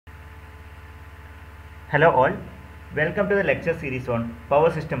Hello all, welcome to the lecture series on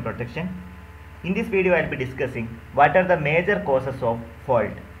power system protection. In this video I will be discussing what are the major causes of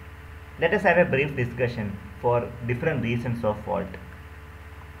fault. Let us have a brief discussion for different reasons of fault.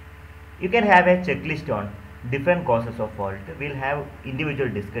 You can have a checklist on different causes of fault. We will have individual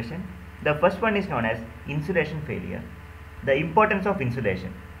discussion. The first one is known as insulation failure. The importance of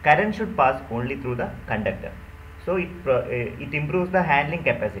insulation. Current should pass only through the conductor. So it improves the handling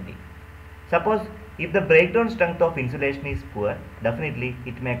capacity. Suppose if the breakdown strength of insulation is poor, definitely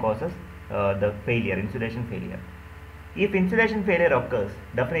it may causes the failure, insulation failure. If insulation failure occurs,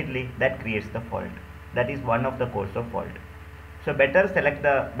 definitely that creates the fault. That is one of the causes of fault. So better select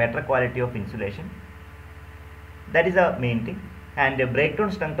the better quality of insulation. That is the main thing. And the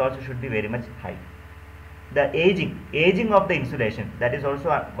breakdown strength also should be very much high. The aging of the insulation, that is also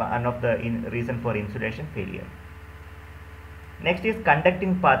one of the reason for insulation failure. Next is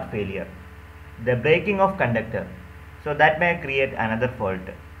conducting path failure. The breaking of conductor, so that may create another fault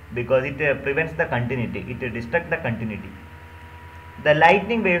because it prevents the continuity, it disrupts the continuity. The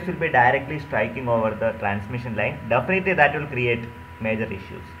lightning waves will be directly striking over the transmission line, definitely that will create major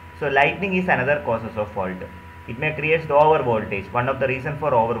issues. So lightning is another causes of fault. It may create the over voltage, one of the reason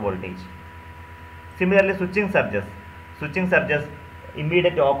for over voltage. Similarly, switching surges,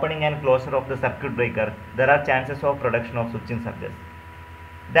 immediate opening and closure of the circuit breaker, there are chances of production of switching surges.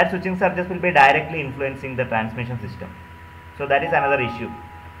 That switching surges will be directly influencing the transmission system. So that is another issue.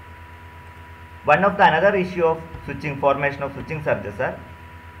 One of the another issue of formation of switching surges are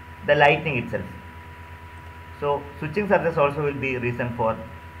the lightning itself. So switching surges also will be reason for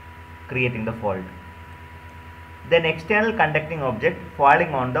creating the fault. Then external conducting object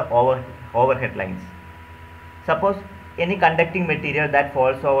falling on the overhead lines. Suppose any conducting material that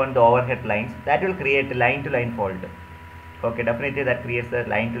falls on the overhead lines, that will create line-to-line fault. Okay, definitely that creates a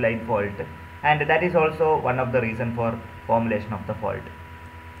line-to-line fault, and that is also one of the reason for formulation of the fault.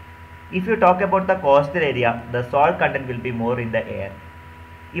 If you talk about the coastal area, the salt content will be more in the air.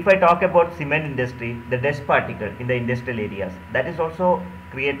 If I talk about cement industry, the dust particle in the industrial areas, that is also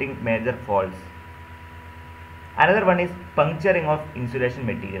creating major faults. Another one is puncturing of insulation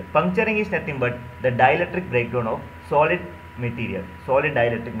material. Puncturing is nothing but the dielectric breakdown of solid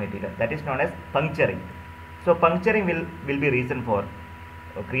dielectric material, that is known as puncturing. So puncturing will be reason for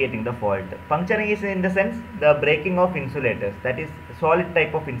creating the fault. Puncturing is in the sense the breaking of insulators, that is solid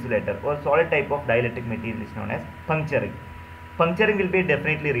type of insulator or solid type of dielectric material is known as puncturing. Puncturing will be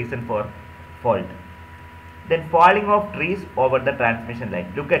definitely reason for fault. Then falling of trees over the transmission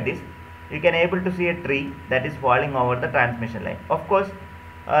line. Look at this. You can able to see a tree that is falling over the transmission line. Of course,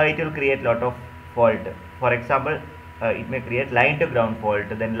 it will create lot of fault. For example, it may create line to ground fault,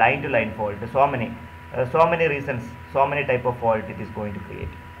 then line to line fault. So many reasons, so many type of fault it is going to create.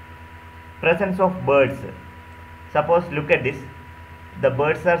 Presence of birds. Suppose look at this. The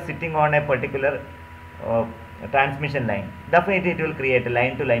birds are sitting on a particular transmission line. Definitely it will create a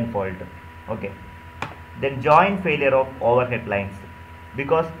line to line fault. Okay. Then joint failure of overhead lines.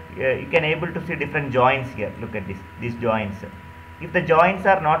 Because you can able to see different joints here. Look at this. These joints. If the joints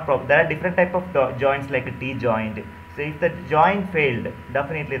are not proper, there are different type of joints like a T joint. So if the joint failed,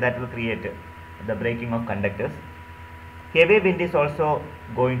 definitely that will create the breaking of conductors. Heavy wind is also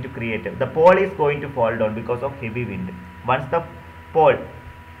going to create, the pole is going to fall down because of heavy wind. Once the pole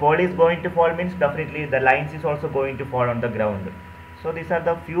is going to fall, means definitely the lines is also going to fall on the ground. So these are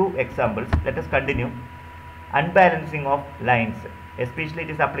the few examples. Let us continue. Unbalancing of lines, especially it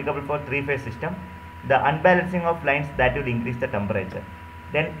is applicable for three-phase system. The unbalancing of lines, that will increase the temperature.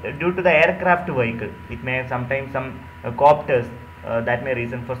 Then due to the aircraft vehicle, it may sometimes some copters, that may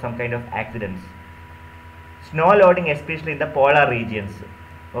reason for some kind of accidents. Snow loading, especially in the polar regions.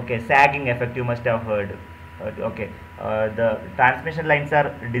 Okay, sagging effect you must have heard. The transmission lines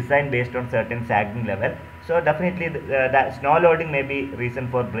are designed based on certain sagging level. So definitely the snow loading may be reason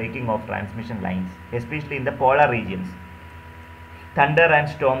for breaking of transmission lines, especially in the polar regions. Thunder and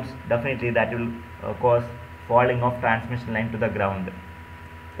storms, definitely that will cause falling of transmission line to the ground.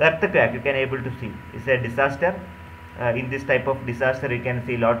 Earthquake, you can able to see, is a disaster. In this type of disaster you can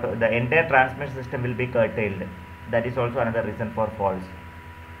see the entire transmission system will be curtailed. That is also another reason for faults.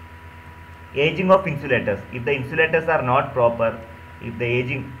 Aging of insulators. If the insulators are not proper, if the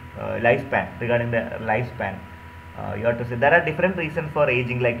aging lifespan, regarding the lifespan, you have to say there are different reasons for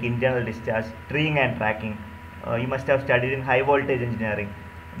aging like internal discharge, treeing and tracking. You must have studied in high voltage engineering.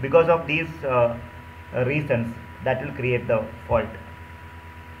 Because of these reasons, that will create the fault.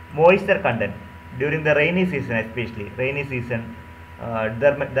 Moisture content. During the rainy season, especially rainy season,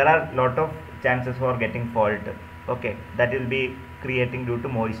 there are lot of chances for getting fault. Okay, that will be creating due to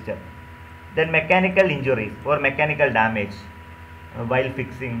moisture. Then mechanical injuries or mechanical damage while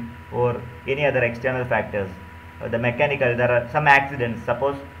fixing or any other external factors. There are some accidents.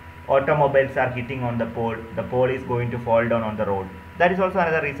 Suppose automobiles are hitting on the pole is going to fall down on the road. That is also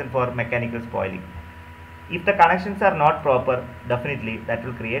another reason for mechanical spoiling. If the connections are not proper, definitely that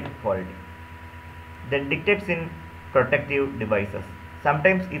will create fault. Then dictates in protective devices.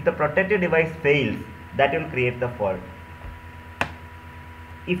 Sometimes if the protective device fails, that will create the fault.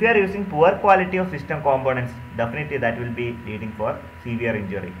 If you are using poor quality of system components, definitely that will be leading for severe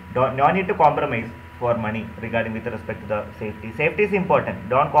injury. No need to compromise for money regarding with respect to the safety. Safety is important.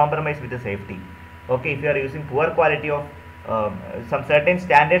 Don't compromise with the safety. Okay, if you are using poor quality of some certain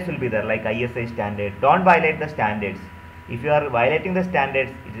standards will be there, like ISI standard. Don't violate the standards. If you are violating the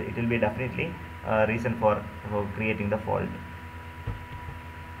standards, it will be definitely a reason for creating the fault.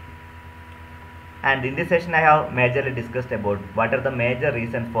 And in this session I have majorly discussed about what are the major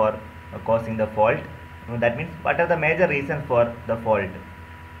reasons for causing the fault. That means what are the major reasons for the fault.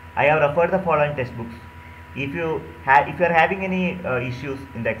 I have referred the following textbooks. If you are having any issues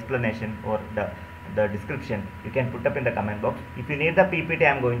in the explanation or the description, you can put up in the comment box. If you need the PPT,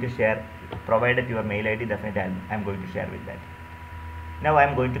 I am going to share, provided your mail ID, definitely I am going to share with that. Now I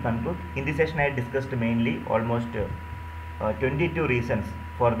am going to conclude. In this session I discussed mainly almost 22 reasons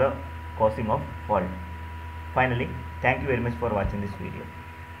for the causing of fault. Finally, thank you very much for watching this video.